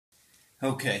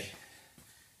Okay,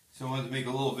 so I wanted to make a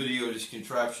little video of this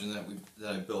contraption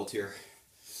that I built here.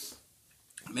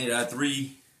 Made out of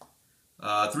three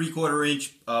 3/4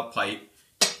 inch pipe.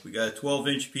 We got a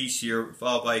 12-inch piece here,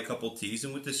 followed by a couple T's.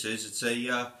 And what this is, it's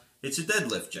a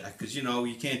deadlift jack, because you know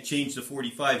you can't change the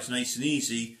 45s nice and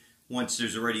easy once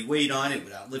there's already weight on it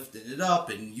without lifting it up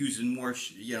and using more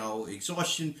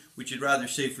exhaustion, which you'd rather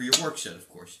save for your work set, of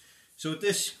course. So with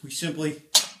this, we simply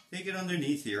take it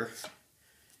underneath here.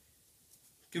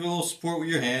 Give it a little support with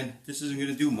your hand. This isn't going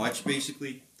to do much.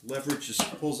 Basically, leverage just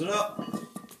pulls it up,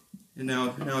 and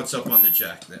now it's up on the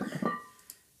jack there.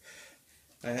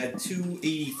 I had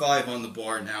 285 on the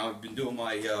bar now. I've been doing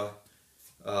my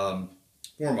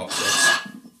warm-up sets.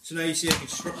 So now you see I can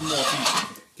strip them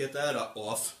off easy. Get that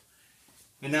off.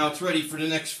 And now it's ready for the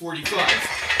next 45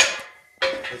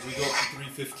 as we go up to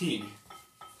 315.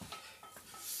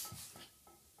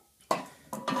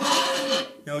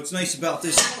 Now what's nice about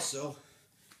this also,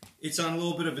 it's on a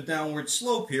little bit of a downward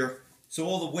slope here, so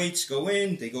all the weights go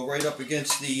in, they go right up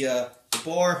against the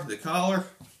bar, the collar.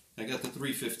 I got the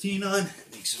 315 on,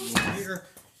 make some room here,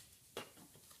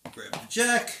 grab the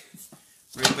jack,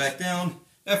 right back down,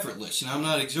 effortless, and I'm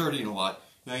not exerting a lot.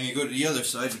 Now I'm going to go to the other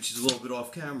side, which is a little bit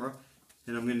off camera,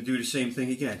 and I'm going to do the same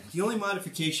thing again. The only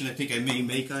modification I think I may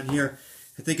make on here,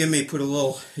 I think I may put a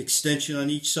little extension on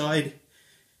each side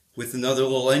with another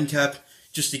little end cap,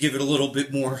 just to give it a little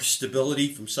bit more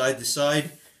stability from side to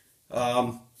side.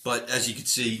 But as you can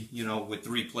see, you know, with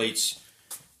 3 plates,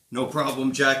 no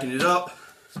problem jacking it up.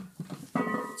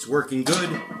 It's working good.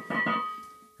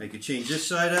 I could change this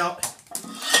side out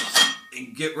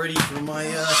and get ready for my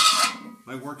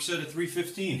my work set of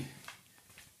 315.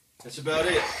 That's about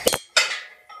it.